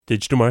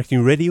Digital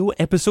Marketing Radio,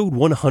 episode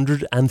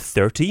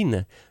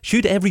 113.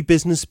 Should every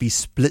business be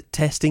split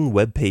testing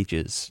web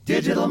pages?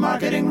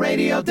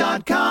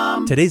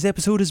 DigitalMarketingRadio.com. Today's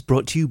episode is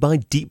brought to you by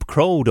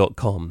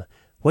DeepCrawl.com.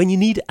 When you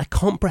need a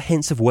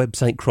comprehensive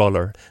website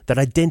crawler that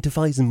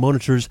identifies and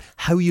monitors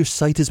how your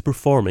site is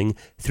performing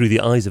through the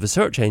eyes of a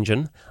search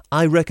engine,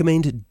 I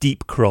recommend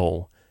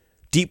DeepCrawl.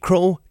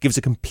 DeepCrawl gives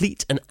a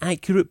complete and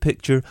accurate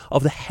picture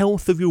of the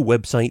health of your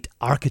website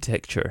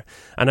architecture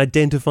and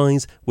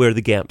identifies where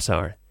the gaps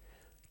are.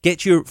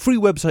 Get your free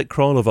website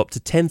crawl of up to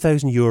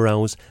 10,000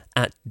 URLs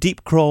at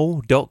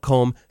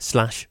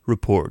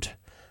deepcrawl.com/report.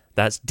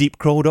 That's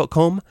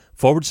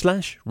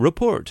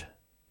deepcrawl.com/report.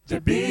 The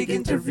Big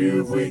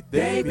Interview with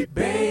David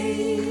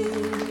Bay.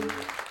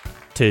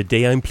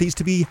 Today I'm pleased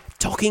to be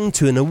talking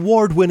to an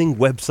award-winning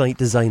website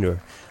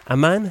designer, a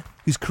man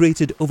who's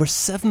created over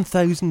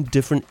 7,000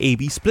 different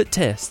A/B split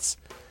tests.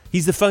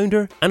 He's the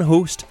founder and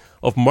host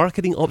of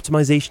Marketing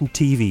Optimization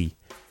TV.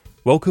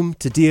 Welcome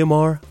to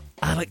DMR,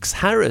 Alex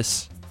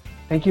Harris.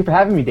 Thank you for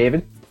having me,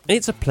 David.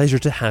 It's a pleasure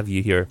to have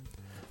you here.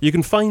 You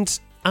can find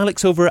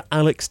Alex over at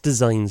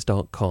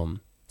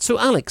alexdesigns.com. So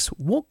Alex,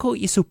 what got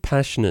you so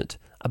passionate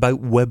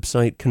about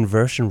website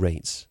conversion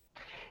rates?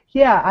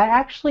 Yeah, I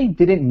actually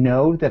didn't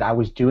know that I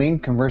was doing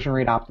conversion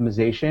rate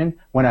optimization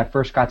when I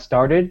first got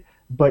started,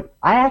 but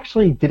I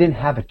actually didn't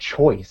have a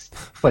choice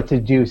but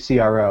to do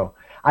CRO.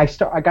 I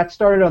got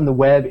started on the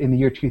web in the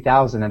year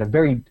 2000 at a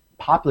very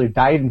popular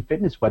diet and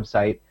fitness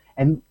website,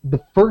 and the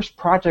first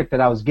project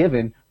that I was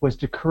given was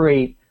to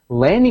create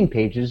landing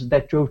pages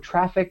that drove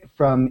traffic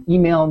from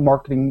email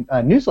marketing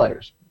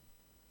newsletters.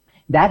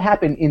 That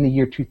happened in the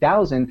year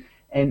 2000,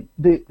 and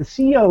the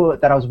CEO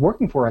that I was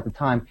working for at the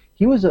time,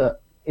 he was an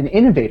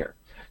innovator.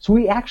 So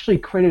we actually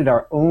created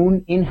our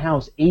own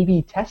in-house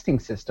A/B testing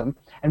system,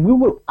 and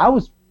I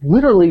was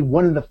literally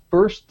one of the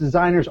first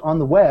designers on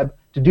the web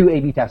to do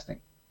A/B testing.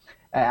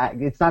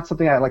 It's not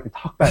something I like to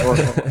talk about,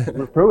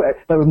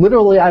 but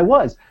literally I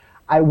was.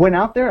 I went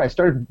out there, I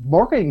started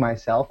marketing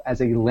myself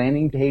as a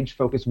landing page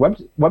focused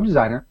web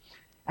designer,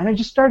 and I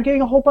just started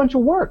getting a whole bunch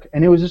of work,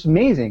 and it was just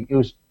amazing. It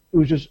was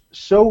just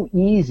so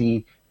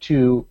easy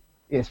to,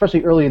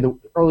 especially in the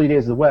early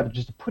days of the web,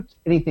 just to put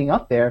anything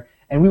up there,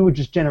 and we would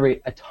just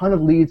generate a ton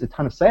of leads, a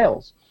ton of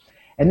sales.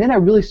 And then I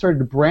really started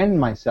to brand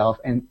myself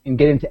and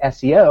get into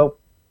SEO,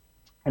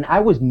 and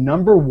I was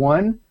number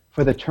one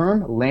for the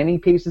term landing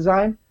page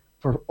design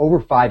for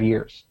over 5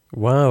 years.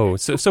 Wow.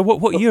 So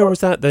what year was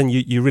that then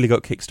you really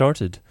got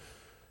kick-started?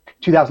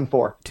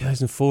 2004.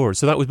 2004.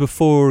 So that was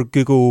before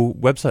Google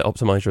Website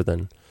Optimizer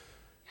then?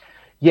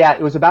 Yeah,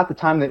 it was about the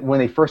time that when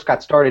they first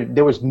got started,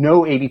 there was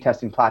no A/B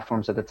testing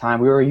platforms at the time.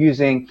 We were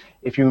using,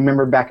 if you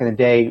remember back in the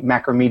day,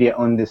 Macromedia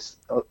owned this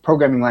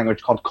programming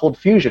language called Cold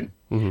Fusion.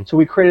 Mm-hmm. So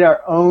we created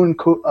our own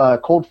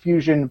Cold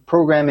Fusion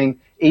programming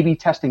A/B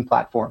testing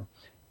platform.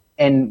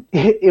 And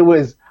it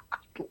was,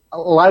 a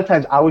lot of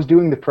times I was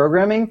doing the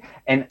programming,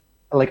 and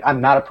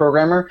I'm not a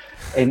programmer,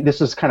 and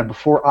this was kind of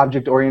before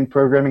object-oriented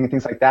programming and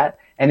things like that.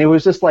 And it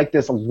was just like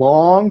this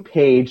long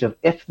page of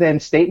if-then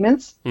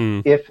statements.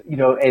 I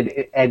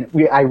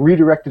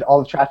redirected all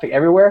the traffic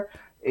everywhere.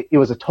 It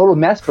was a total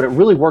mess, but it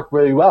really worked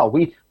really well.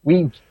 We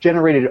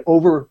generated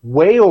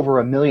way over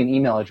 1 million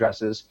email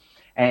addresses,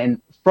 and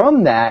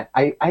from that,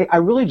 I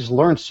really just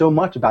learned so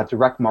much about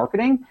direct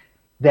marketing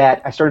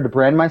that I started to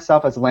brand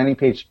myself as a landing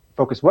page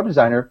focused web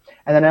designer,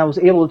 and then I was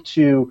able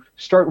to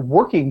start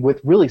working with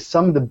really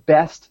some of the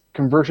best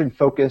conversion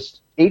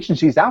focused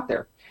agencies out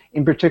there.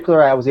 In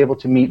particular, I was able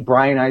to meet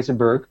Brian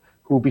Eisenberg,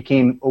 who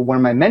became one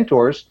of my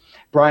mentors.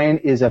 Brian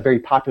is a very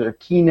popular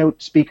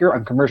keynote speaker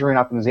on conversion rate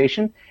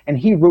optimization, and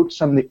he wrote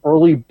some of the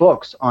early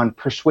books on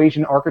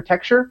persuasion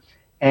architecture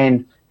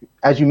and,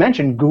 as you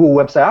mentioned, Google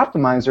Website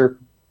Optimizer,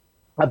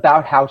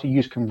 about how to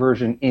use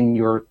conversion in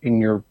your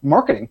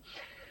marketing.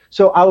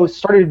 So I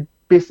started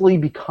basically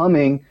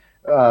becoming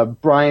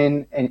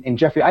Brian and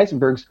Jeffrey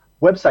Eisenberg's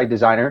website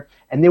designer,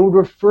 and they would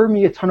refer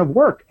me a ton of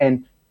work,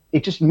 and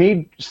it just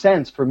made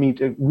sense for me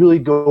to really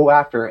go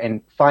after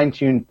and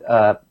fine-tune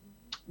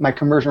my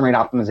conversion rate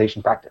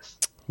optimization practice.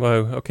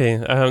 Wow,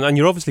 okay. And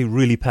you're obviously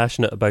really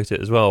passionate about it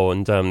as well,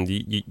 and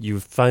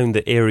you've found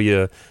the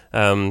area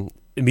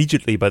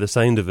immediately by the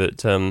sound of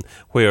it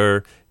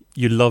where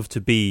you love to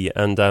be,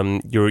 and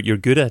you're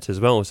good at as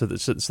well. So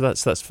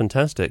that's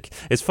fantastic.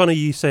 It's funny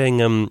you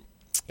saying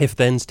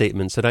if-then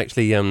statements. It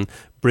actually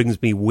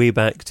brings me way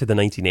back to the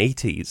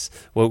 1980s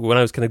when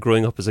I was kind of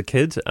growing up as a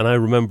kid, and I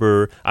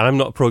remember, and I'm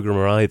not a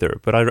programmer either,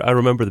 but I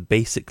remember the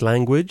basic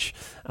language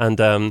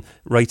and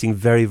writing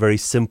very, very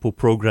simple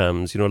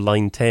programs.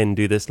 Line 10,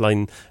 do this.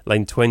 Line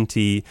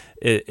 20,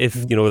 if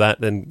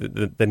that,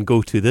 then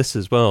go to this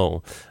as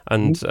well.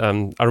 And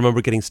I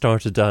remember getting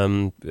started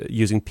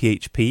using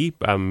PHP,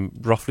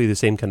 roughly the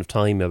same kind of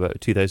time,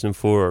 about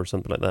 2004 or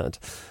something like that.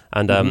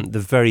 And the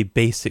very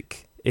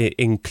basic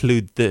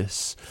include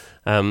this,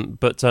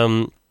 but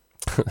I'm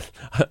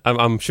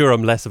sure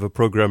I'm less of a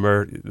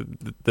programmer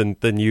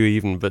than you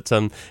even. But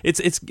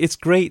it's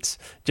great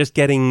just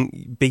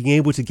being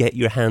able to get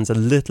your hands a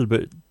little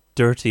bit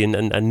dirty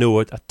and know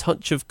a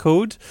touch of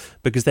code,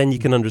 because then you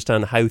can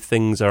understand how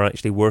things are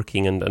actually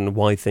working and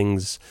why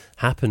things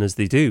happen as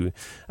they do.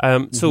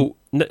 So,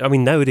 I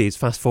mean, nowadays,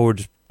 fast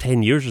forward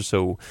 10 years or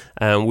so,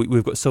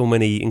 we've got so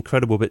many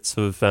incredible bits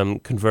of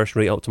conversion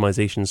rate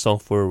optimization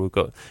software. We've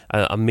got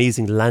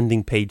amazing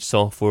landing page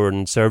software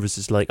and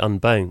services like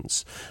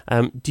Unbounce.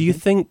 Do you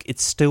think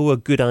it's still a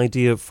good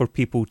idea for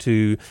people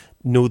to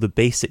know the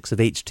basics of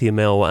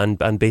HTML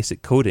and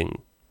basic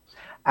coding?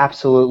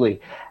 Absolutely.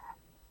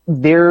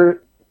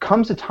 There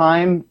comes a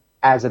time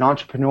as an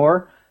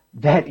entrepreneur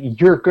that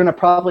you're going to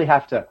probably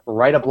have to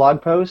write a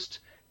blog post,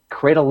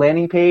 create a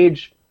landing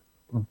page,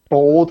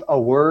 bold a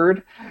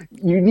word.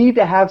 You need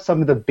to have some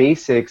of the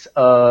basics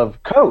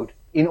of code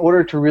in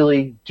order to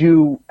really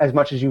do as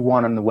much as you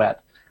want on the web.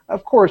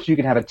 Of course, you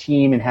can have a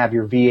team and have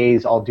your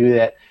VAs all do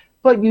that,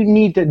 but you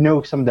need to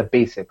know some of the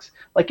basics.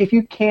 Like if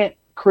you can't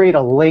create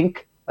a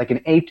link, like an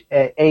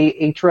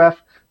Ahref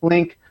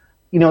link,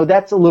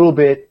 that's a little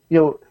bit,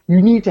 you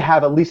need to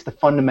have at least the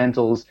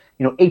fundamentals,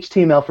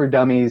 HTML for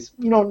dummies.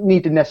 You don't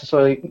need to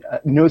necessarily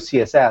know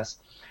CSS.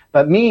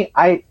 But me,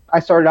 I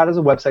started out as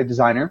a website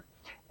designer.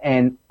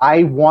 And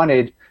I'll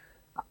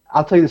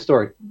tell you the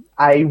story.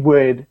 I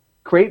would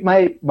create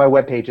my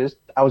web pages.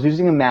 I was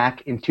using a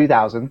Mac in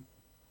 2000.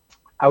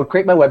 I would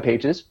create my web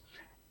pages.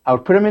 I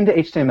would put them into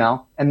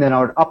HTML, and then I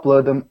would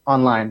upload them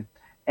online.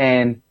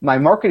 And my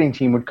marketing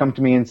team would come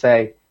to me and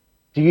say,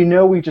 do you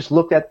know we just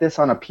looked at this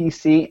on a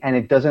PC and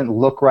it doesn't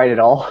look right at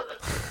all?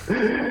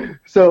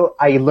 So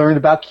I learned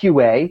about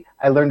QA.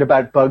 I learned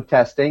about bug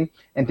testing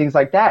and things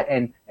like that.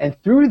 And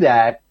through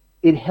that,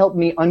 it helped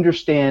me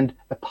understand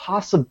the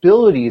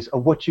possibilities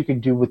of what you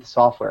could do with the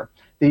software.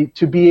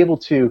 To be able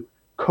to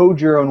code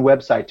your own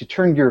website, to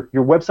turn your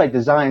website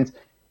designs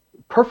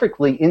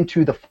perfectly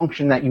into the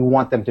function that you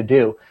want them to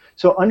do.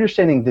 So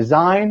understanding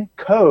design,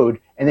 code,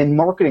 and then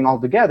marketing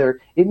all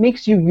together, it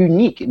makes you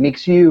unique. It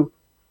makes you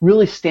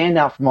really stand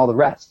out from all the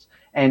rest.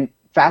 And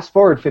fast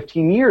forward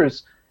 15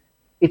 years,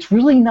 it's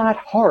really not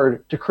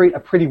hard to create a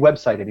pretty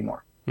website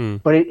anymore.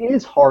 But it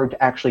is hard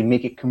to actually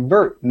make it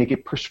convert, make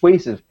it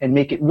persuasive, and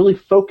make it really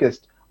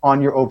focused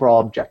on your overall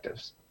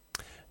objectives.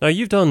 Now,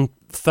 you've done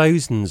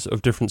thousands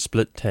of different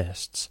split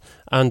tests,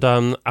 and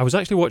I was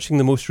actually watching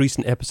the most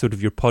recent episode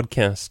of your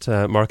podcast,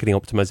 Marketing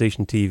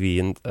Optimization TV,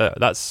 and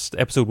that's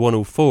episode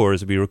 104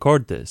 as we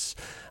record this.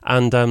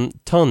 And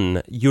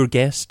Ton, your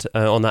guest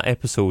on that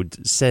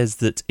episode, says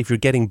that if you're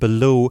getting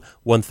below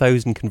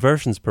 1,000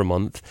 conversions per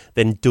month,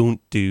 then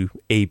don't do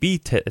A/B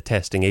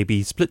testing,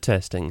 A/B split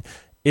testing.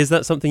 Is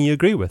that something you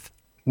agree with?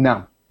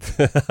 No.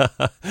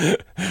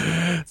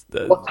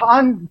 Well,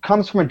 Ton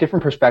comes from a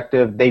different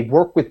perspective. They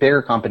work with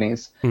bigger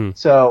companies.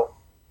 So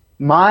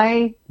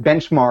my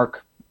benchmark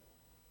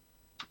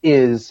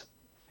is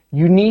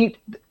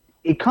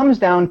it comes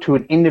down to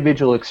an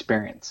individual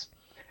experience.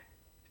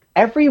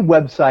 Every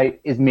website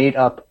is made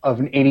up of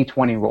an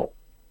 80-20 rule.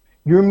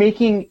 You're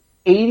making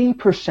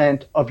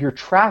 80% of your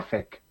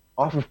traffic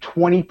off of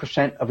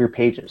 20% of your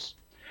pages.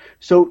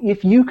 So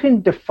if you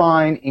can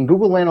define in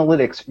Google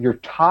Analytics your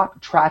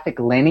top traffic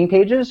landing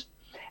pages,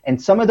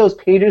 and some of those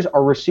pages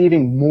are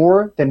receiving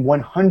more than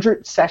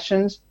 100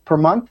 sessions per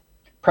month,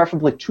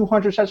 preferably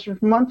 200 sessions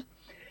per month,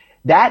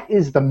 that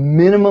is the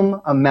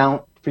minimum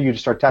amount for you to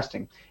start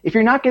testing. If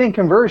you're not getting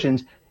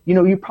conversions,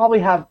 you probably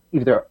have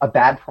either a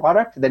bad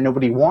product that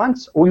nobody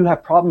wants, or you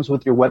have problems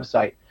with your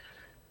website.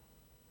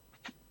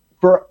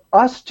 For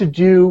us to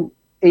do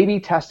A/B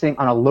testing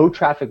on a low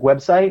traffic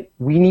website,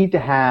 we need to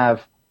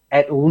have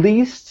at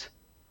least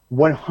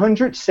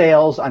 100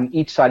 sales on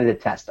each side of the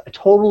test, a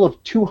total of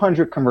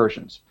 200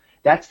 conversions.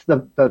 That's the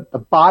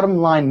bottom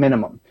line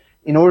minimum.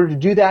 In order to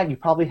do that, you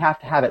probably have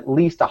to have at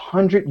least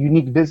 100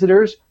 unique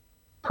visitors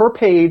per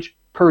page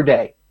per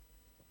day.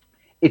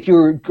 If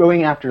you're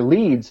going after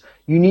leads,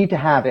 you need to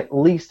have at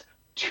least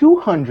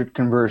 200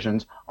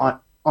 conversions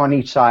on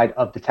each side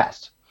of the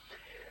test.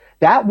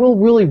 That will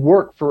really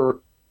work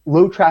for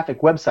low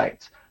traffic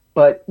websites.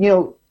 But,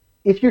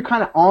 if you're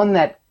kind of on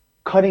that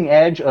cutting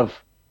edge of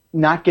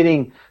not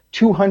getting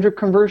 200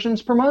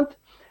 conversions per month,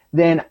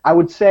 then I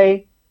would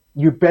say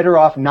you're better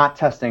off not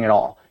testing at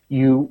all.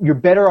 You're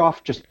better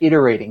off just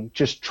iterating,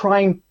 just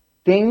trying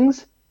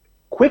things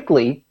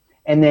quickly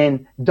and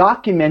then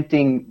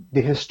documenting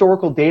the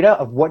historical data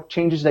of what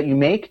changes that you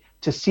make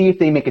to see if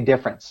they make a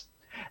difference.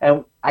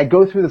 And I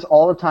go through this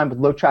all the time with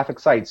low traffic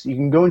sites. You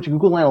can go into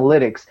Google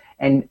Analytics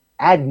and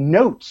add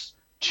notes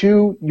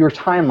to your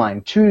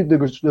timeline, to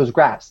those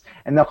graphs,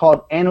 and they're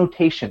called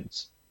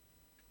annotations.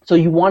 So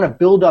you want to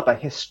build up a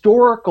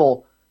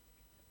historical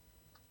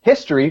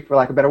history, for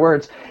lack of better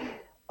words,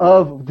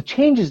 of the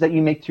changes that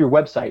you make to your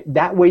website.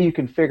 That way you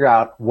can figure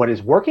out what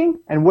is working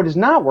and what is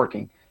not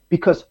working,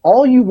 because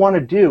all you want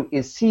to do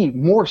is see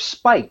more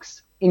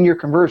spikes in your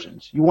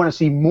conversions. You want to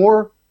see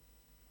more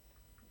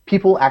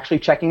people actually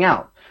checking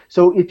out.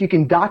 So if you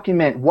can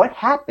document what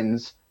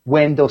happens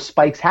when those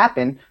spikes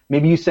happen,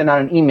 maybe you send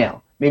out an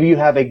email, maybe you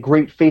have a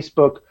great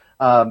Facebook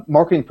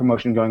marketing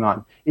promotion going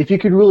on. If you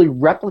could really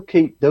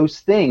replicate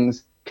those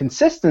things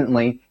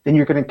consistently, then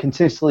you're going to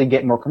consistently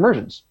get more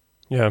conversions.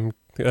 Yeah,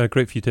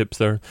 great few tips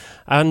there.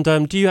 And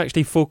do you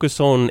actually focus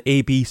on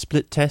A/B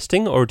split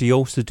testing, or do you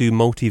also do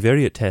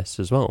multivariate tests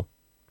as well?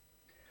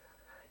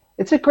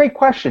 It's a great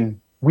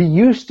question. We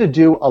used to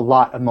do a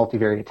lot of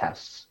multivariate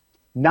tests.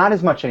 Not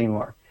as much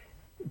anymore.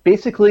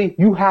 Basically,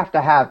 you have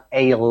to have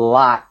a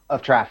lot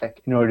of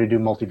traffic in order to do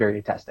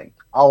multivariate testing.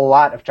 A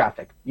lot of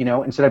traffic.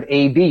 Instead of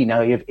A/B,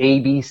 now you have A,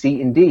 B,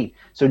 C, and D.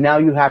 So now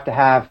you have to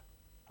have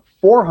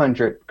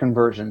 400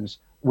 conversions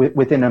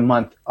within a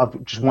month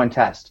of just one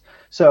test.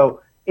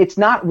 So it's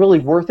not really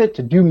worth it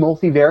to do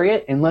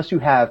multivariate unless you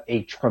have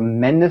a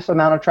tremendous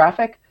amount of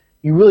traffic.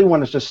 You really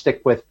want to just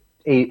stick with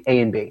A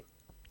and B.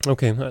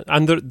 Okay,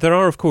 and there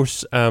are, of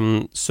course,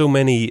 so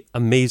many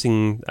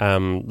amazing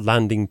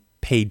landing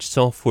page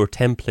software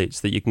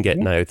templates that you can get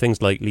now.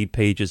 Things like Lead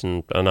Pages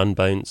and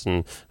Unbounce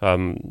and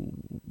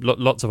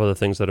lots of other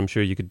things that I'm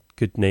sure you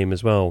could name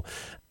as well.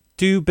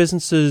 Do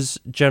businesses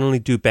generally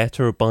do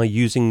better by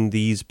using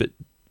these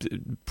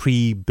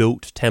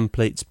pre-built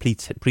templates,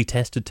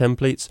 pre-tested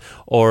templates,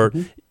 or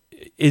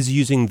is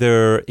using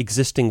their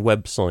existing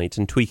website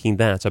and tweaking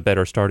that a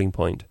better starting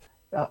point?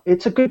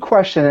 It's a good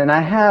question, and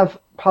I have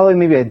probably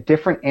maybe a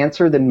different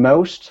answer than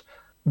most.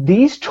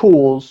 These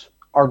tools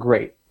are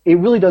great. It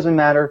really doesn't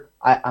matter.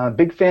 I'm a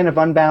big fan of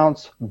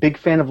Unbounce, big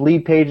fan of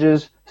Lead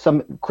Pages,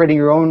 creating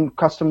your own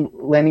custom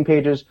landing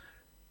pages.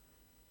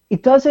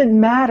 It doesn't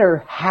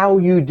matter how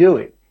you do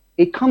it.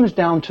 It comes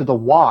down to the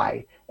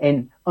why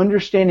and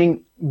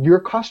understanding your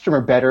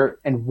customer better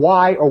and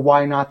why or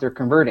why not they're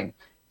converting.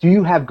 Do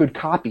you have good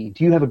copy?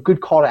 Do you have a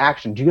good call to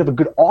action? Do you have a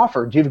good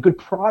offer? Do you have a good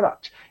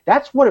product?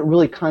 That's what it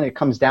really kind of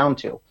comes down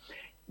to.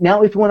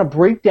 Now, if you want to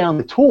break down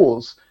the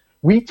tools,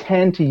 we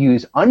tend to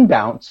use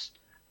Unbounce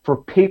for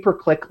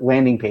pay-per-click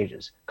landing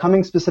pages.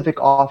 Coming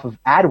specific off of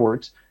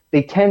AdWords,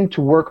 they tend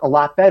to work a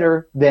lot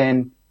better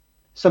than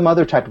some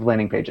other type of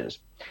landing pages.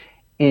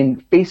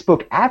 In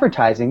Facebook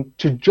advertising,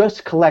 to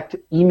just collect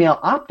email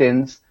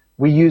opt-ins,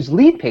 we use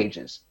Lead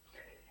Pages.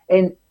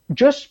 And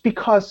just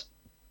because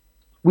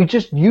we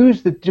just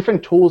use the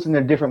different tools in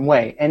a different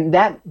way, and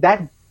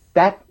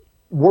that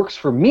works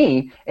for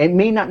me, it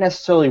may not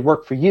necessarily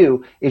work for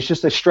you. It's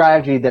just a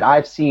strategy that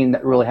I've seen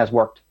that really has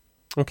worked.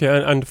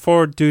 Okay, and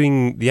for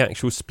doing the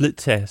actual split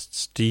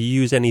tests, do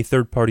you use any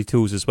third-party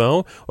tools as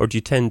well, or do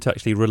you tend to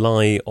actually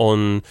rely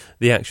on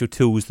the actual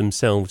tools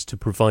themselves to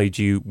provide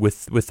you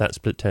with that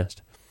split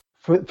test?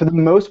 For the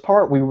most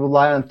part, we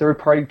rely on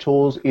third-party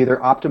tools, either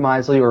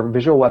Optimizely or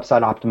Visual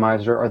Website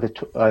Optimizer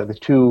are the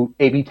two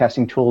A/B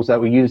testing tools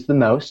that we use the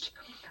most.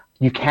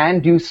 You can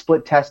do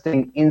split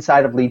testing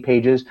inside of Lead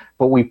Pages,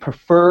 but we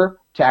prefer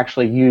to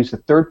actually use the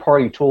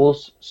third-party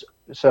tools.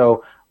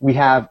 So we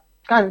have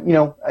kind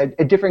of,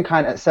 a different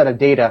kind of set of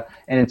data,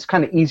 and it's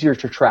kind of easier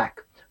to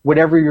track.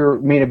 Whatever your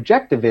main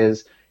objective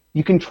is,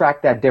 you can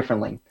track that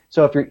differently.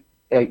 So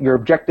if your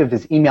objective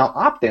is email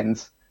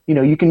opt-ins,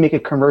 you can make a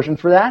conversion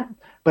for that.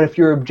 But if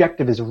your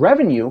objective is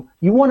revenue,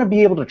 you want to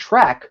be able to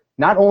track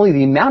not only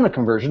the amount of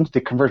conversions,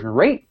 the conversion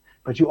rate,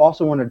 but you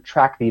also want to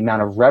track the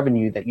amount of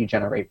revenue that you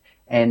generate.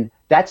 And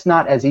that's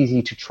not as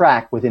easy to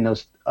track within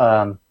those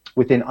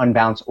within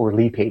Unbounce or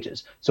Lead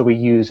Pages. So we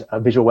use a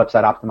Visual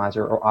Website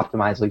Optimizer or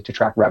Optimizely to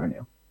track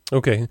revenue.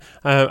 Okay,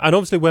 and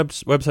obviously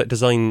website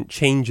design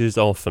changes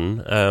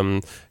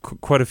often.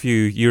 Quite a few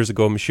years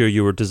ago, I'm sure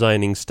you were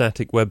designing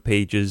static web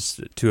pages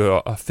to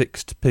a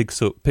fixed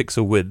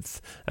pixel width,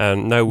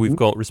 and now we've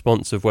got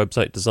responsive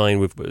website design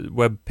with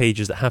web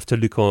pages that have to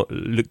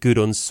look good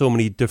on so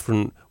many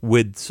different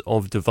widths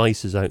of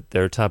devices out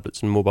there,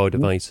 tablets and mobile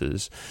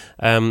devices.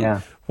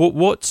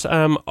 What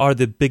are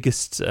the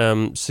biggest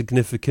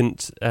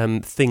significant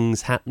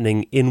things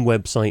happening in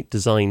website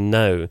design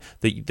now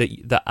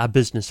that a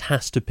business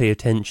has to pay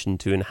attention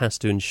to and has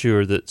to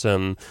ensure that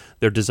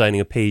they're designing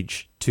a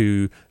page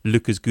to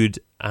look as good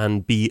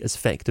and be as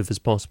effective as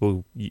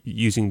possible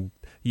using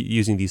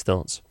these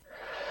thoughts?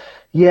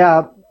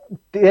 Yeah,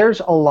 there's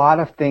a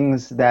lot of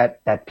things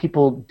that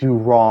people do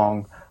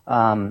wrong,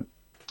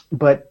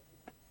 but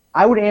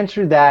I would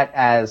answer that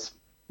as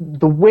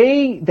the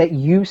way that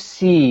you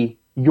see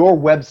your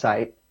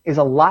website is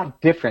a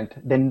lot different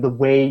than the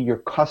way your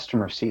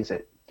customer sees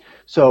it.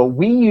 So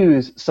we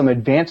use some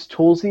advanced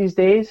tools these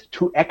days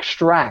to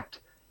extract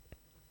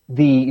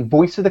the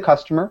voice of the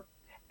customer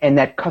and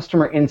that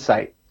customer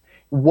insight.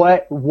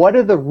 What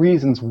are the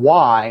reasons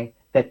why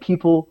that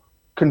people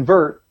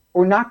convert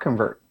or not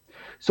convert?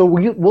 So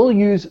we'll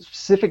use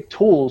specific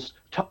tools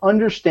to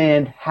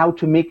understand how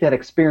to make that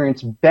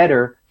experience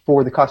better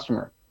for the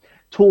customer.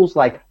 Tools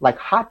like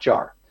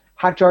Hotjar.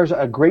 Hotjar is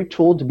a great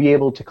tool to be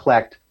able to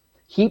collect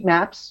heat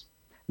maps,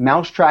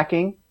 mouse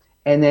tracking,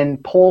 and then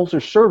polls or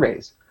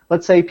surveys.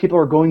 Let's say people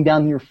are going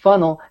down your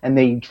funnel and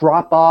they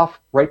drop off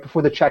right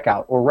before the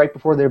checkout or right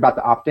before they're about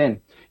to opt in.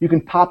 You can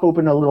pop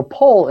open a little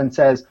poll and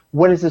says,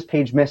 what is this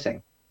page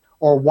missing?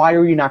 Or why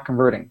are you not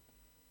converting?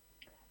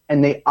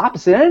 And the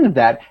opposite end of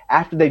that,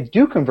 after they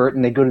do convert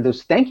and they go to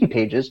those thank you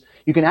pages,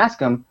 you can ask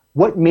them,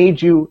 what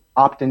made you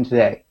opt in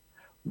today?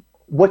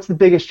 What's the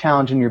biggest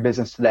challenge in your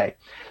business today?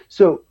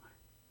 So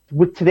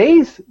with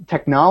today's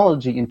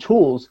technology and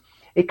tools,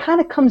 it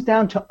kind of comes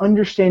down to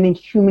understanding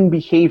human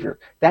behavior,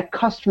 that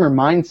customer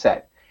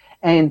mindset.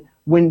 And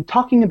when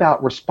talking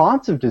about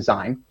responsive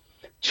design,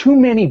 too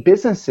many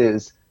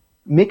businesses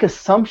make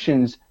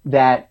assumptions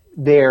that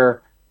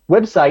their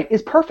website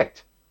is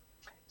perfect.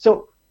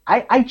 So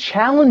I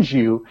challenge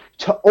you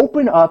to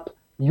open up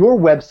your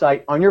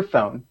website on your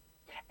phone,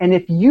 and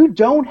if you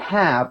don't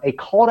have a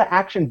call to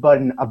action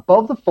button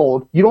above the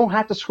fold, you don't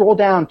have to scroll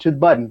down to the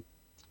button.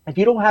 If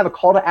you don't have a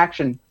call to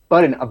action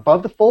button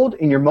above the fold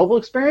in your mobile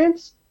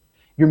experience,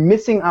 you're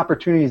missing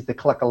opportunities to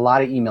collect a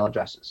lot of email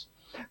addresses.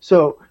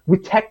 So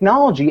with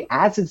technology,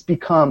 as it's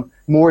become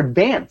more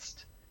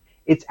advanced,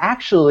 it's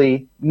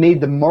actually made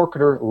the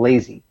marketer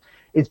lazy.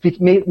 It's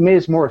made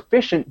us more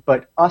efficient,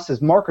 but us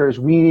as marketers,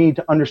 we need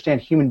to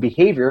understand human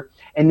behavior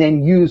and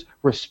then use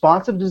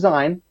responsive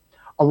design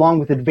along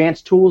with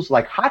advanced tools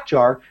like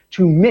Hotjar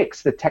to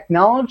mix the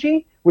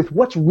technology with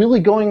what's really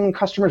going on in the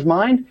customer's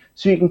mind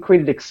so you can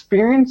create an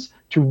experience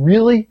to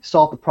really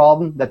solve the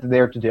problem that they're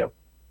there to do.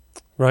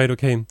 Right,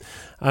 okay.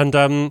 And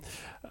I'm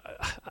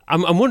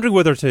wondering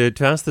whether to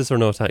ask this or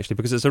not, actually,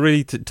 because it's a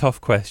really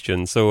tough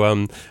question.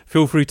 So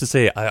feel free to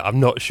say I'm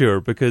not sure,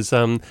 because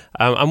I'm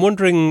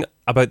wondering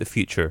about the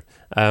future.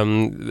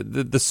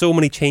 There's so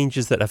many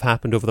changes that have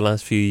happened over the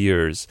last few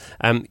years.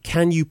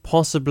 Can you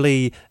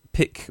possibly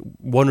pick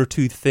one or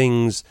two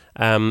things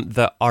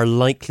that are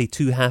likely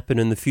to happen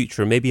in the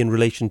future, maybe in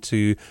relation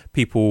to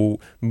people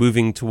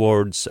moving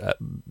towards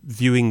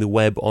viewing the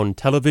web on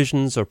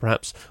televisions or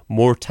perhaps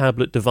more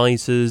tablet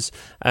devices?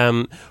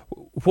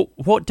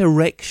 What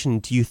direction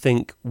do you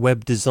think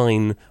web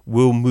design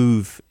will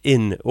move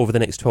in over the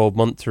next 12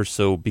 months or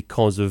so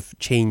because of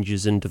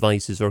changes in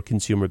devices or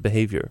consumer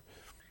behavior?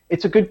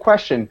 It's a good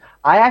question.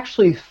 I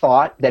actually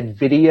thought that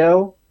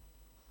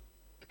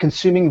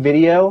consuming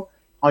video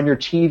on your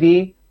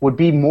TV would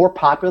be more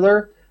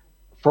popular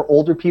for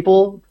older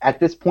people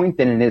at this point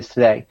than it is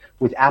today.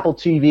 With Apple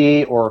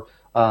TV or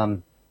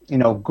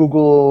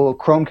Google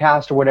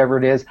Chromecast or whatever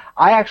it is,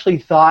 I actually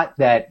thought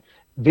that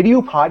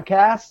video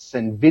podcasts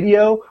and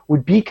video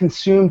would be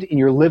consumed in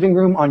your living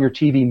room on your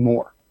TV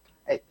more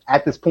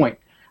at this point.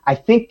 I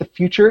think the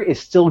future is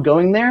still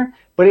going there,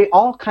 but it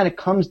all kind of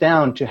comes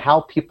down to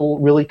how people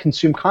really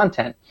consume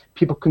content.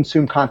 People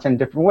consume content in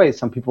different ways.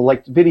 Some people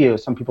like video,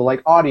 some people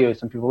like audio,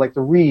 some people like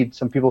to read,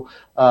 some people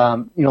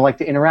like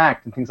to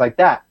interact and things like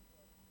that.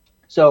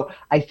 So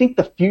I think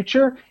the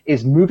future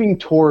is moving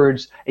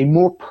towards a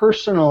more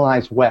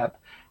personalized web.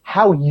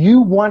 How you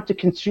want to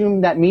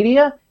consume that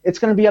media, it's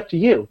going to be up to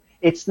you.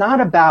 It's not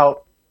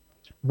about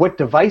what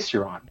device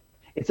you're on.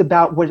 It's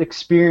about what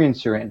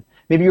experience you're in.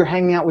 Maybe you're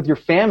hanging out with your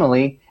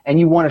family and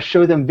you want to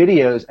show them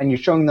videos and you're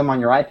showing them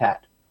on your iPad.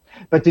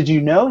 But did you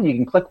know you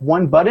can click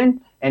one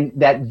button and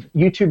that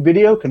YouTube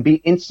video can be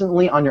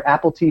instantly on your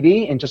Apple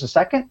TV in just a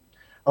second?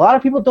 A lot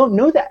of people don't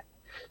know that.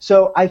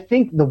 So I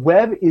think the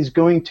web is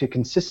going to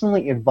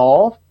consistently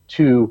evolve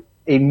to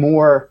a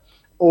more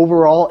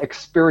overall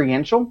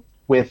experiential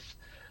with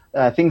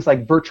things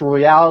like virtual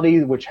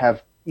reality, which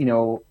have,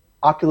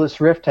 Oculus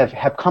Rift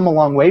have come a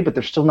long way, but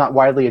they're still not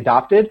widely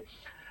adopted.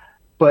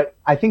 But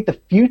I think the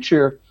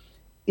future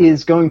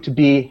is going to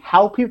be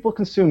how people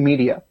consume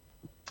media.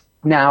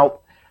 Now,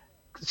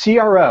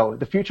 CRO,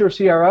 the future of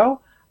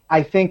CRO,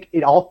 I think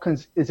it all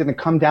is going to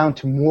come down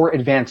to more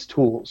advanced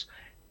tools.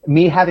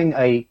 Me having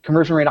a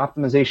conversion rate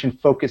optimization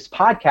focused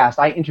podcast,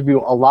 I interview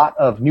a lot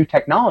of new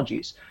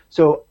technologies.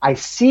 So I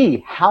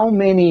see how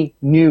many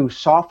new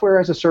software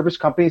as a service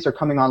companies are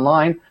coming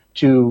online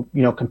to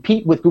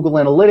compete with Google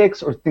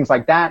Analytics or things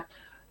like that.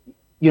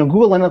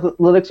 Google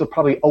Analytics will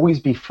probably always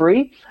be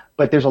free,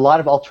 but there's a lot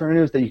of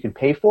alternatives that you can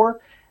pay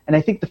for. And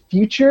I think the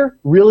future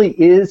really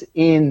is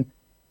in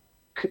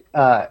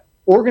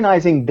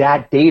organizing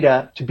that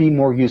data to be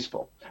more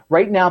useful.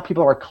 Right now,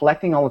 people are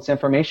collecting all this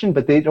information,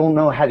 but they don't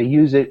know how to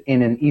use it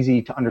in an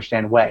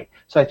easy-to-understand way.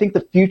 So I think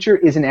the future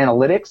is in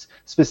analytics,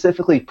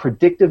 specifically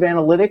predictive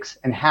analytics,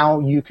 and how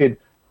you could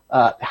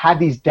have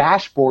these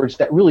dashboards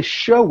that really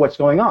show what's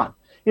going on.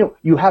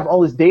 You have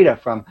all this data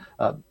from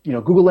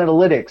Google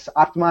Analytics,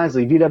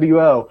 Optimizely,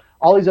 VWO,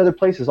 all these other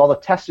places, all the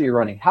tests that you're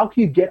running. How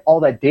can you get all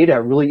that data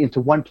really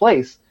into one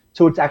place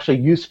so it's actually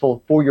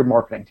useful for your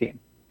marketing team?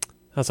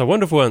 That's a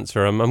wonderful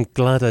answer. I'm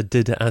glad I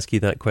did ask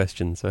you that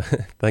question, so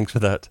thanks for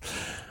that.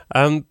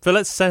 But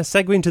let's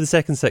segue into the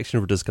second section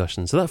of our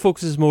discussion. So that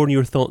focuses more on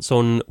your thoughts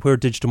on where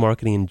digital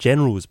marketing in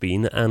general has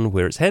been and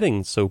where it's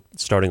heading. So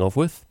starting off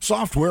with...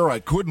 software I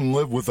couldn't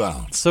live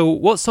without. So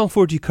what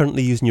software do you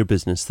currently use in your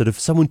business that if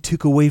someone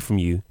took away from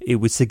you, it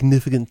would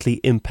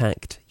significantly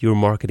impact your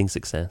marketing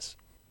success?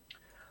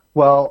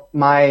 Well,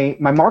 my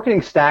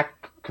marketing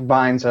stack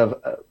combines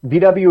of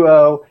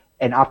VWO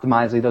and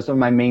Optimizely. Those are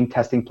my main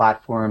testing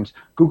platforms.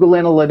 Google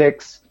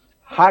Analytics,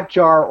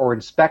 Hotjar or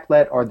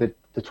InspectLet are the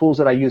tools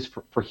that I use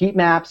for heat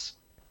maps.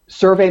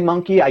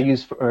 SurveyMonkey I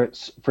use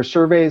for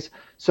surveys.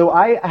 So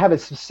I have a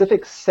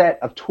specific set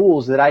of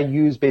tools that I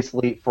use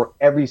basically for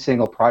every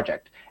single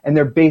project. And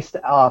they're based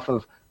off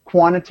of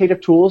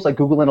quantitative tools like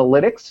Google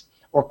Analytics,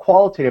 or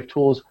qualitative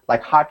tools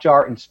like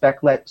Hotjar,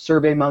 InspectLet,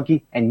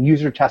 SurveyMonkey, and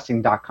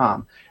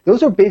UserTesting.com.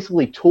 Those are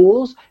basically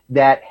tools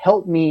that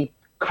help me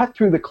cut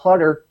through the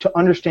clutter to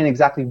understand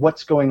exactly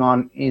what's going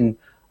on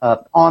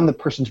on the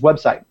person's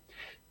website.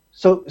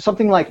 So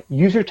something like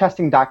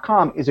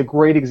UserTesting.com is a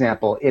great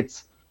example.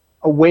 It's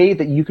a way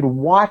that you can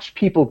watch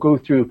people go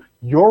through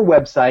your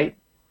website,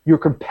 your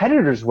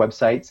competitors'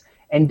 websites,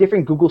 and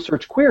different Google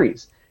search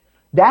queries.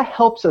 That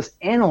helps us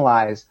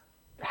analyze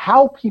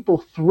how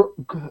people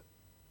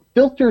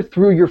filter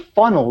through your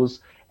funnels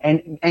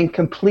and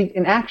complete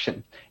an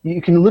action.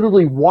 You can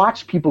literally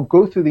watch people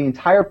go through the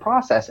entire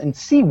process and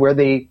see where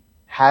they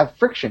have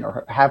friction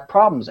or have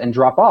problems and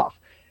drop off.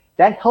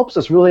 That helps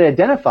us really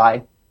identify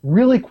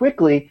really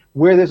quickly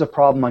where there's a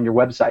problem on your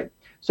website.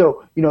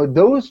 So,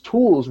 those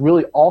tools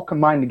really all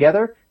combined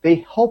together,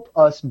 they help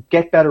us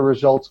get better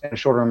results in a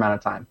shorter amount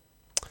of time.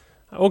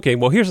 Okay,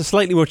 well, here's a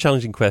slightly more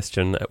challenging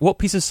question. What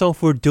piece of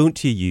software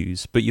don't you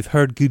use, but you've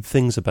heard good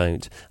things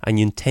about, and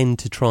you intend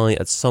to try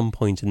at some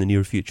point in the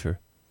near future?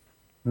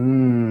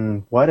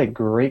 What a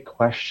great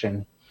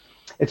question.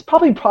 It's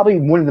probably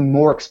one of the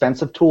more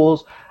expensive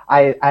tools.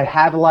 I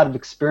have a lot of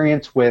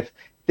experience with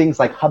things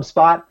like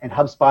HubSpot, and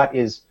HubSpot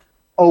is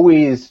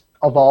always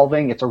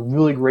evolving. It's a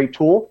really great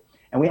tool,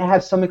 and we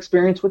have some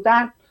experience with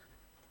that.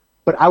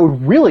 But I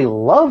would really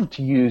love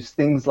to use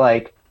things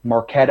like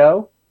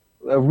Marketo,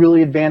 a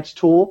really advanced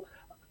tool,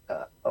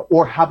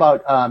 or how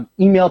about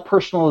email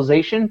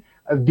personalization?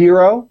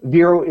 Vero.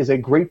 Vero is a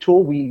great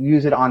tool. We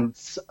use it on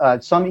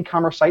some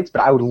e-commerce sites,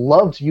 but I would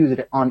love to use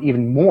it on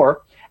even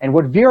more. And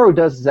what Vero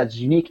does is that's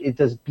unique. It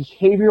does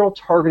behavioral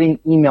targeting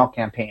email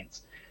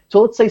campaigns.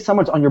 So let's say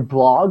someone's on your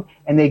blog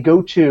and they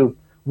go to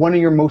one of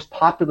your most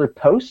popular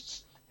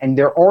posts and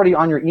they're already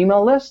on your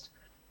email list.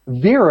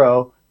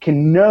 Vero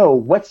can know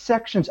what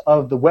sections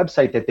of the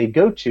website that they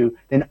go to,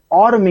 then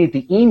automate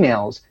the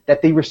emails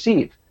that they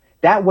receive.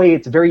 That way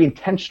it's very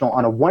intentional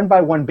on a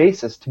one-by-one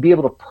basis to be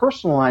able to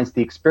personalize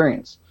the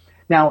experience.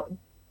 Now,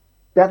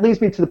 that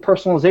leads me to the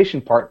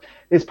personalization part.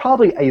 There's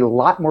probably a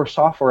lot more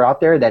software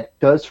out there that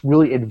does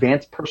really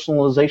advanced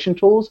personalization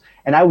tools,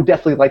 and I would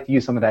definitely like to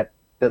use some of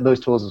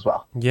those tools as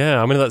well.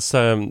 Yeah, I mean, that's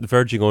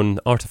verging on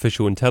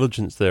artificial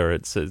intelligence there.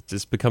 It's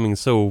becoming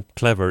so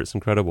clever, it's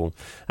incredible.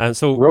 And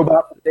so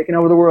robots are taking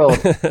over the world.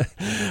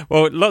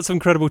 Well, lots of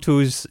incredible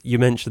tools you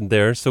mentioned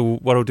there. So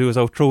what I'll do is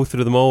I'll troll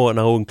through them all and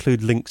I'll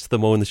include links to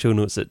them all in the show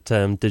notes at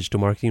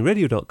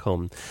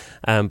digitalmarketingradio.com.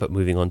 But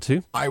moving on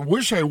to... I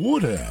wish I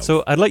would have.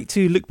 So I'd like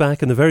to look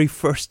back on the very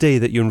first day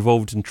that you're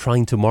involved in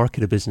trying to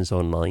market a business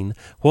online.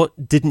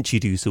 What didn't you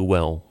do so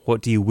well?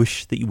 What do you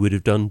wish that you would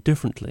have done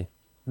differently?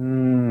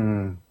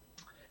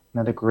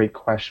 Another great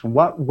question.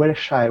 What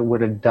wish I would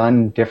have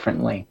done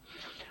differently?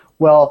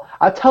 Well,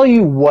 I'll tell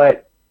you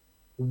what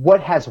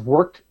has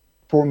worked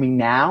for me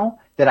now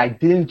that I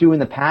didn't do in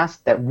the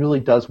past that really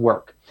does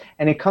work.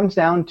 And it comes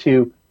down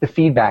to the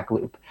feedback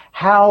loop.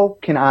 How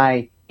can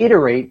I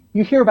iterate?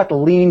 You hear about the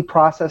lean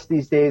process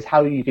these days,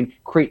 how you can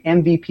create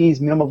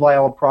MVPs, minimal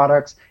viable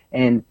products,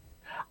 and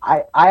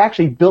I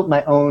actually built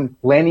my own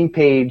landing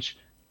page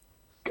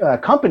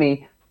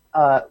company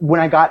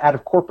when I got out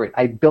of corporate.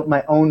 I built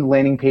my own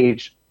landing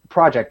page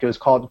project. It was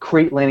called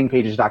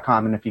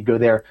createlandingpages.com, and if you go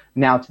there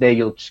now today,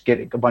 you'll just get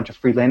a bunch of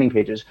free landing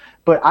pages.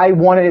 But I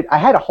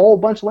had a whole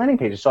bunch of landing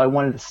pages, so I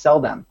wanted to sell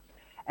them.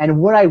 And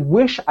what I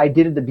wish I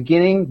did at the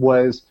beginning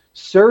was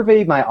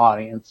survey my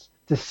audience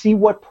to see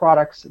what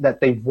products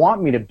that they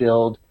want me to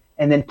build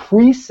and then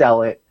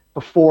pre-sell it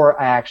before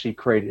I actually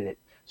created it.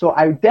 So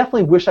I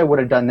definitely wish I would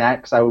have done that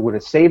because I would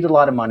have saved a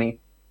lot of money.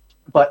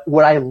 But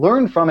what I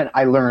learned from it,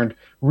 I learned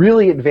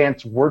really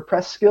advanced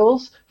WordPress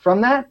skills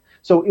from that.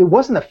 So it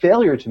wasn't a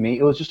failure to me.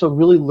 It was just a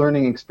really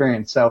learning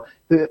experience. So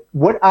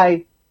what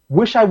I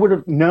wish I would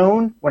have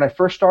known when I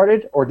first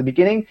started or at the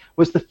beginning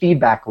was the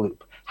feedback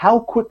loop. How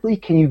quickly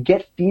can you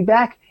get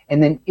feedback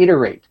and then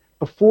iterate?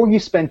 Before you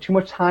spend too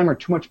much time or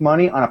too much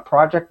money on a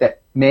project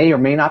that may or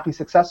may not be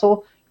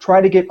successful,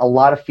 try to get a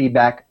lot of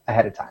feedback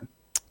ahead of time.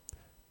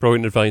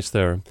 Brilliant advice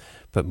there.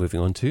 But moving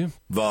on to...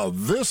 the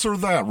this or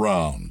that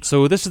round.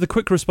 So this is the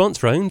quick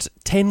response round.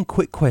 10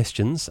 quick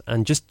questions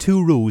and just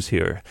 2 rules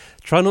here.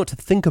 Try not to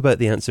think about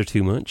the answer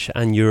too much,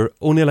 and you're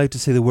only allowed to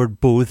say the word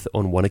both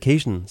on one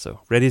occasion. So,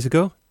 ready to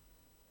go?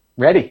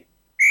 Ready.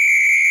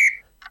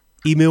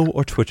 Email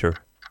or Twitter?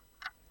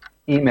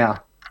 Email.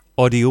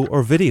 Audio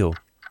or video?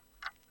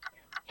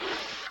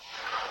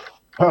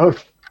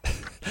 Both.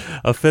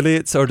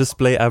 Affiliates or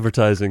display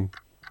advertising?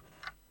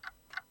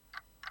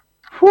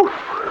 Whew.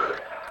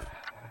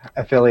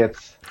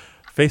 Affiliates.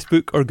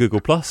 Facebook or Google+?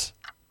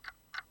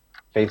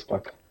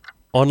 Facebook.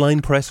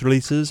 Online press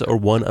releases or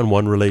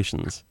one-on-one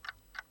relations?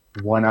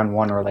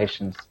 One-on-one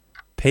relations.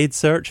 Paid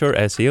search or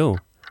SEO?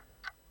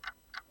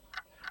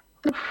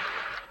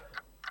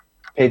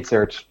 Paid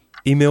search.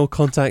 Email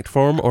contact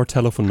form or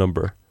telephone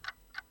number?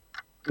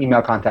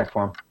 Email contact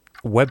form.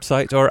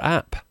 Website or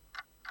app?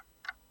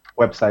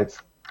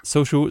 Websites.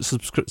 Social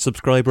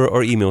subscriber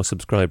or email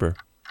subscriber?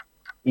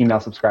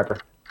 Email subscriber.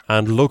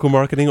 And local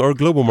marketing or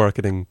global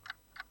marketing?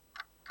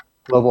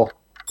 Global.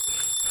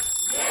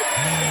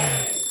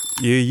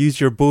 you used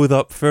your both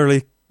up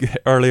fairly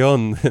early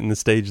on in the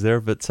stage there,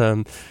 but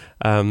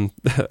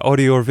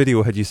audio or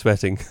video had you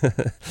sweating?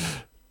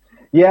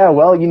 Yeah,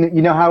 well, you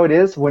know how it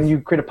is when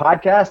you create a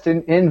podcast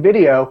in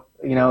video.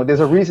 You know, there's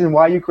a reason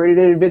why you created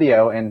it in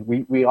video, and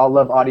we all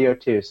love audio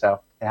too, so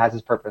it has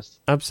its purpose.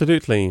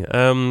 Absolutely.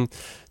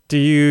 Do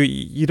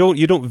you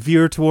don't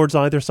veer towards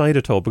either side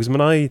at all? Because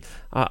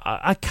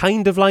I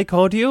kind of like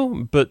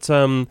audio, but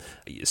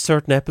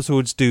certain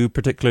episodes do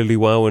particularly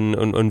well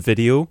on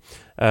video.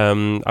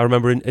 I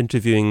remember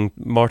interviewing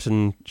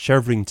Martin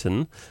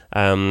Shervington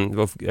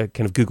of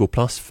kind of Google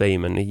Plus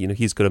fame, and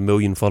he's got 1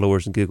 million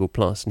followers in Google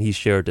Plus, and he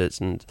shared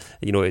it, and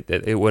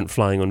it went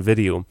flying on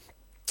video.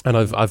 And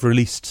I've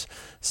released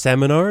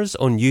seminars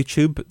on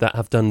YouTube that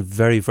have done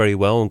very, very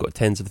well and got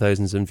tens of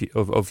thousands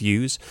of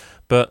views.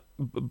 But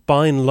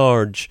by and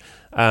large,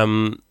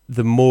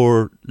 the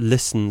more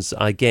listens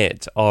I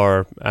get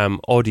are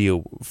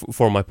audio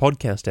for my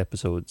podcast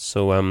episodes.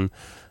 So I'm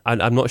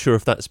not sure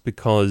if that's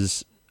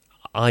because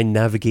I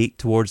navigate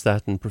towards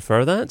that and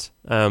prefer that,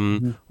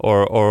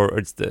 or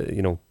it's I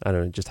don't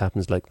know, it just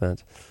happens like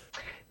that.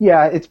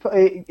 Yeah, it's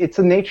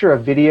the nature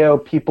of video.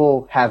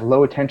 People have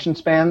low attention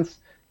spans.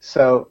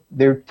 So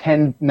they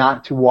tend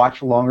not to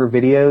watch longer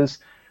videos.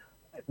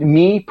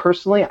 Me,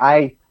 personally,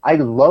 I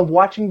love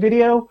watching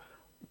video,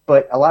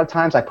 but a lot of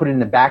times I put it in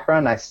the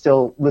background. I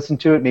still listen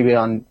to it, maybe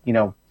on,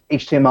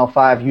 HTML5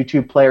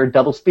 YouTube player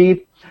double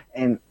speed.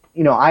 And,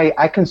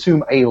 I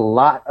consume a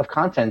lot of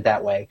content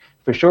that way,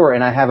 for sure.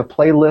 And I have a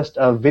playlist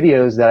of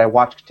videos that I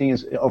watch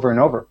continuously over and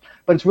over.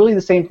 But it's really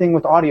the same thing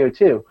with audio,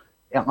 too.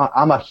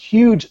 I'm a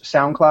huge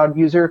SoundCloud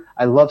user.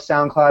 I love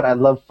SoundCloud. I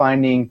love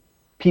finding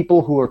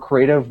people who are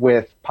creative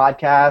with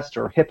podcasts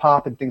or hip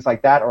hop and things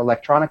like that, or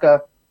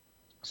electronica.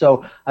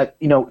 So,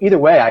 either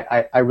way,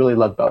 I really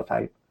love both.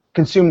 I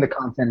consume the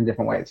content in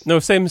different ways. No,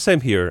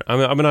 same here.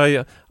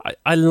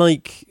 I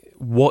like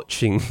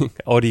watching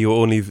audio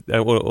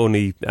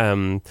only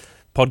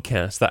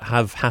podcasts that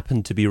have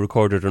happened to be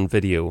recorded on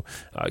video.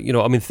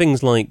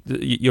 Things like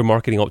your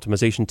marketing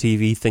optimization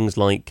TV, things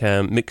like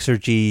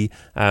Mixergy,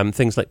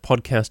 things like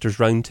Podcasters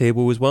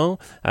Roundtable as well,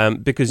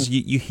 because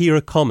you hear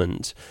a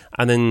comment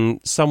and then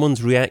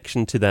someone's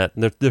reaction to that,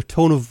 and their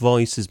tone of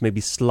voice is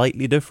maybe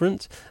slightly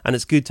different, and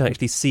it's good to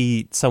actually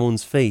see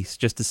someone's face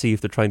just to see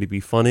if they're trying to be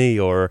funny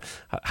or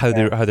how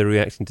they're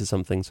reacting to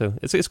something. So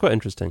it's quite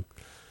interesting.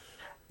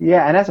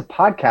 Yeah, and as a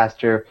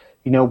podcaster,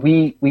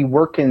 we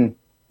work in,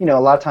 a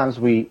lot of times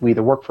we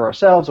either work for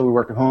ourselves or we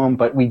work at home,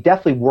 but we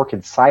definitely work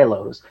in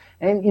silos.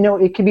 And,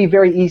 it can be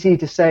very easy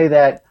to say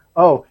that,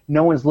 oh,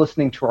 no one's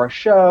listening to our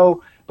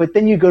show, but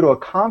then you go to a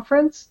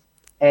conference,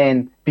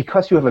 and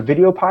because you have a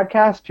video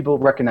podcast, people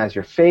recognize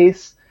your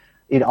face.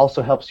 It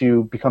also helps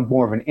you become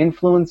more of an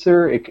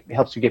influencer. It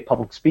helps you get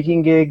public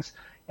speaking gigs.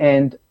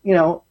 And,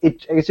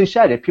 as you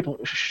said, if people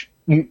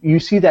you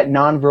see that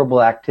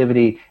nonverbal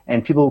activity,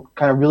 and people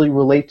kind of really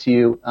relate to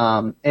you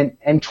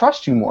and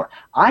trust you more.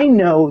 I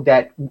know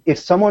that if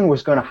someone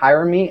was going to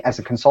hire me as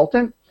a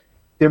consultant,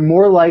 they're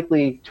more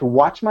likely to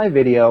watch my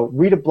video,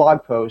 read a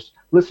blog post,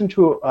 listen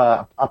to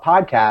a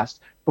podcast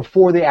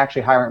before they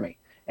actually hire me.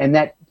 And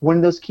that one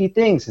of those key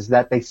things is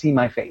that they see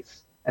my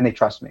face and they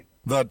trust me.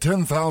 The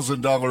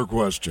 $10,000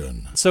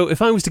 question. So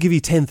if I was to give you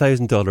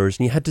 $10,000 and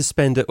you had to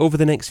spend it over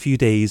the next few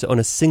days on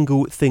a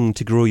single thing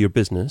to grow your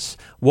business,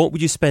 what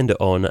would you spend it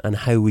on, and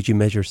how would you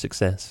measure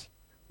success?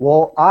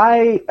 Well,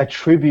 I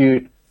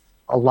attribute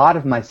a lot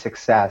of my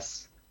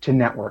success to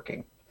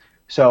networking.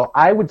 So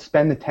I would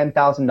spend the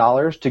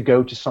 $10,000 to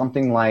go to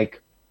something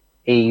like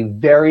a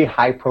very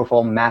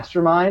high-profile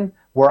mastermind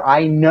where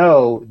I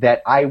know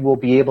that I will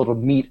be able to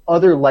meet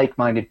other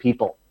like-minded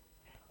people.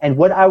 And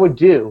what I would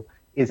do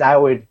is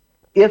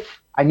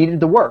if I needed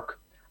the work,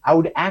 I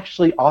would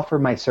actually offer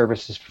my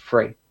services for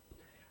free.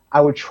 I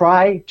would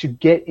try to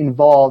get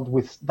involved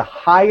with the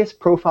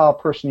highest profile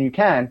person you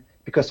can,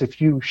 because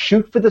if you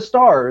shoot for the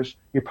stars,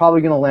 you're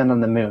probably going to land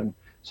on the moon.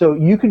 So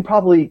you can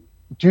probably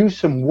do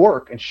some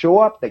work and show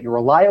up that you're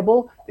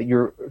reliable, that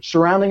you're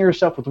surrounding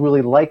yourself with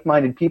really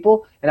like-minded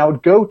people. And I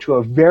would go to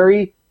a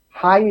very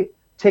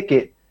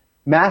high-ticket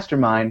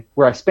mastermind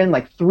where I spend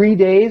like 3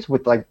 days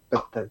with like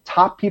the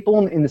top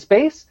people in the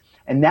space,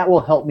 and that will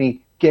help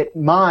me get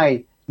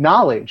my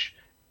knowledge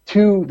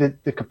to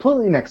the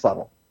completely next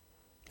level.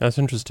 That's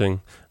interesting,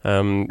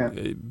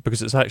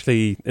 because it's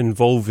actually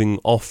involving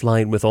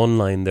offline with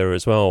online there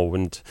as well,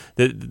 and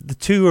the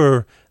two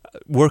are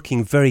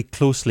working very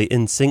closely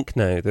in sync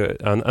now,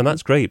 and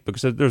that's great,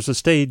 because there's a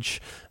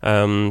stage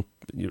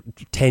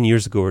 10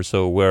 years ago or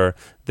so where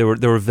they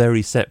were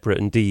very separate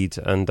indeed,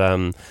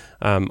 and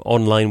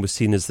online was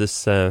seen as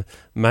this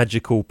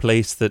magical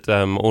place that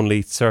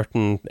only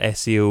certain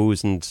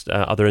SEOs and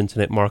other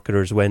internet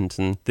marketers went,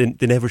 and they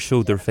never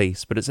showed their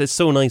face. But it's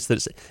so nice that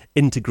it's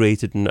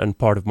integrated and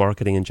part of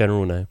marketing in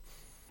general now.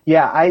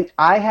 Yeah,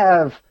 I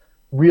have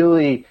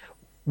really,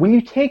 when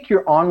you take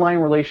your online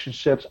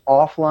relationships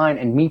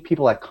offline and meet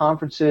people at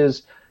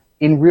conferences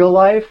in real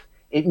life,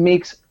 it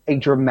makes a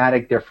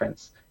dramatic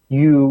difference.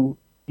 You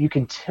You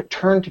can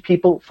turn to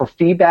people for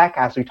feedback,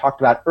 as we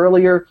talked about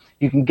earlier.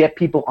 You can get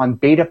people on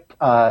beta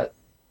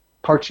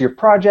parts of your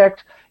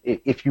project.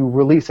 If you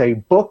release a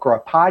book or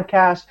a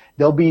podcast,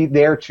 they'll be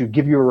there to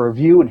give you a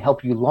review and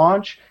help you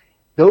launch.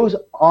 Those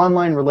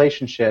online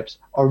relationships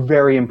are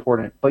very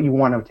important, but you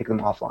want to take them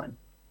offline.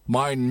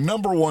 My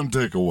number one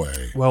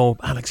takeaway. Well,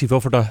 Alex, you've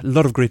offered a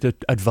lot of great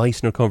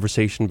advice in our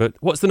conversation, but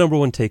what's the number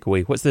one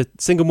takeaway? What's the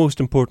single most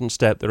important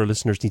step that our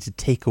listeners need to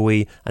take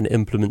away and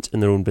implement in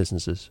their own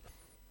businesses?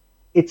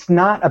 It's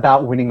not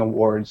about winning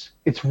awards.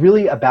 It's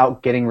really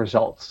about getting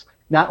results,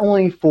 not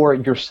only for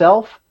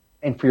yourself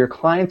and for your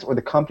clients or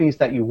the companies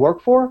that you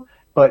work for,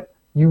 but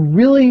you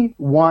really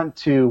want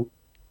to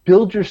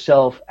build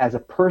yourself as a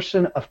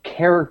person of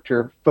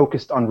character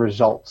focused on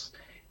results.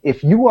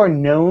 If you are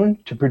known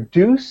to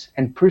produce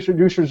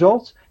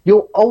results,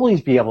 you'll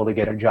always be able to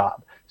get a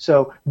job.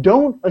 So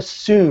don't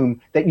assume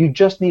that you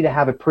just need to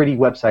have a pretty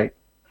website.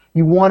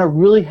 You want to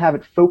really have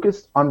it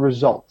focused on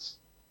results.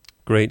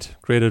 Great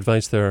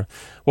advice there.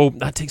 Well,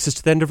 that takes us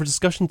to the end of our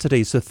discussion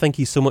today, so thank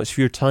you so much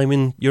for your time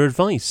and your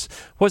advice.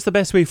 What's the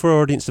best way for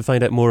our audience to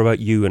find out more about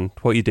you and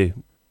what you do?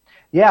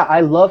 Yeah,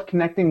 I love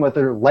connecting with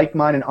other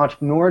like-minded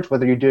entrepreneurs,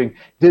 whether you're doing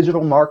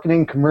digital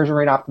marketing, conversion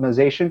rate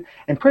optimization,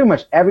 and pretty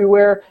much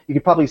everywhere. You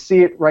can probably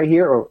see it right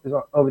here or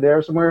over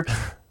there somewhere.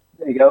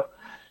 There you go.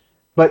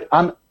 But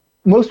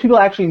most people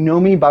actually know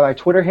me by my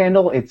Twitter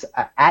handle. It's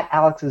at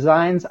Alex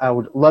Designs. I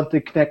would love to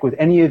connect with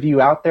any of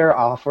you out there.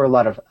 I offer a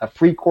lot of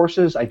free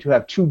courses. I do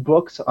have 2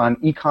 books on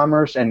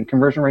e-commerce and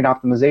conversion rate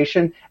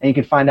optimization, and you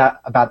can find out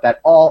about that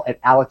all at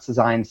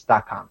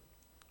alexdesigns.com.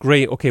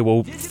 Great. Okay,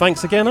 well,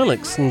 thanks again,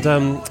 Alex. And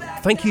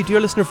thank you, dear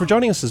listener, for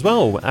joining us as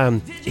well.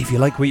 If you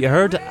like what you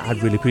heard,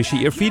 I'd really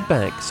appreciate your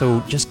feedback. So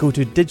just go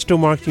to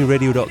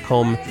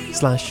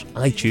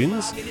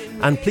digitalmarketingradio.com/iTunes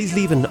and please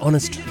leave an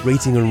honest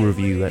rating and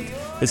review.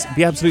 It'd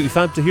be absolutely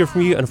fab to hear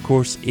from you. And of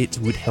course, it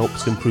would help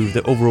to improve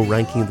the overall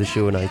ranking of the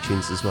show on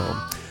iTunes as well.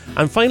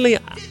 And finally,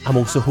 I'm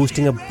also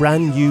hosting a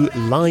brand new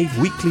live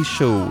weekly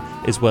show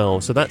as well.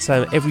 So that's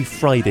every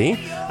Friday.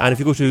 And if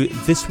you go to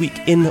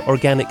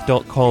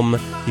thisweekinorganic.com,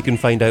 you can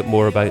find out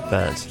more about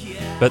that.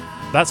 But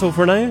that's all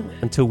for now.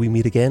 Until we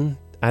meet again,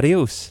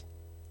 adios.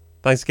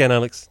 Thanks again,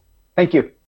 Alex. Thank you.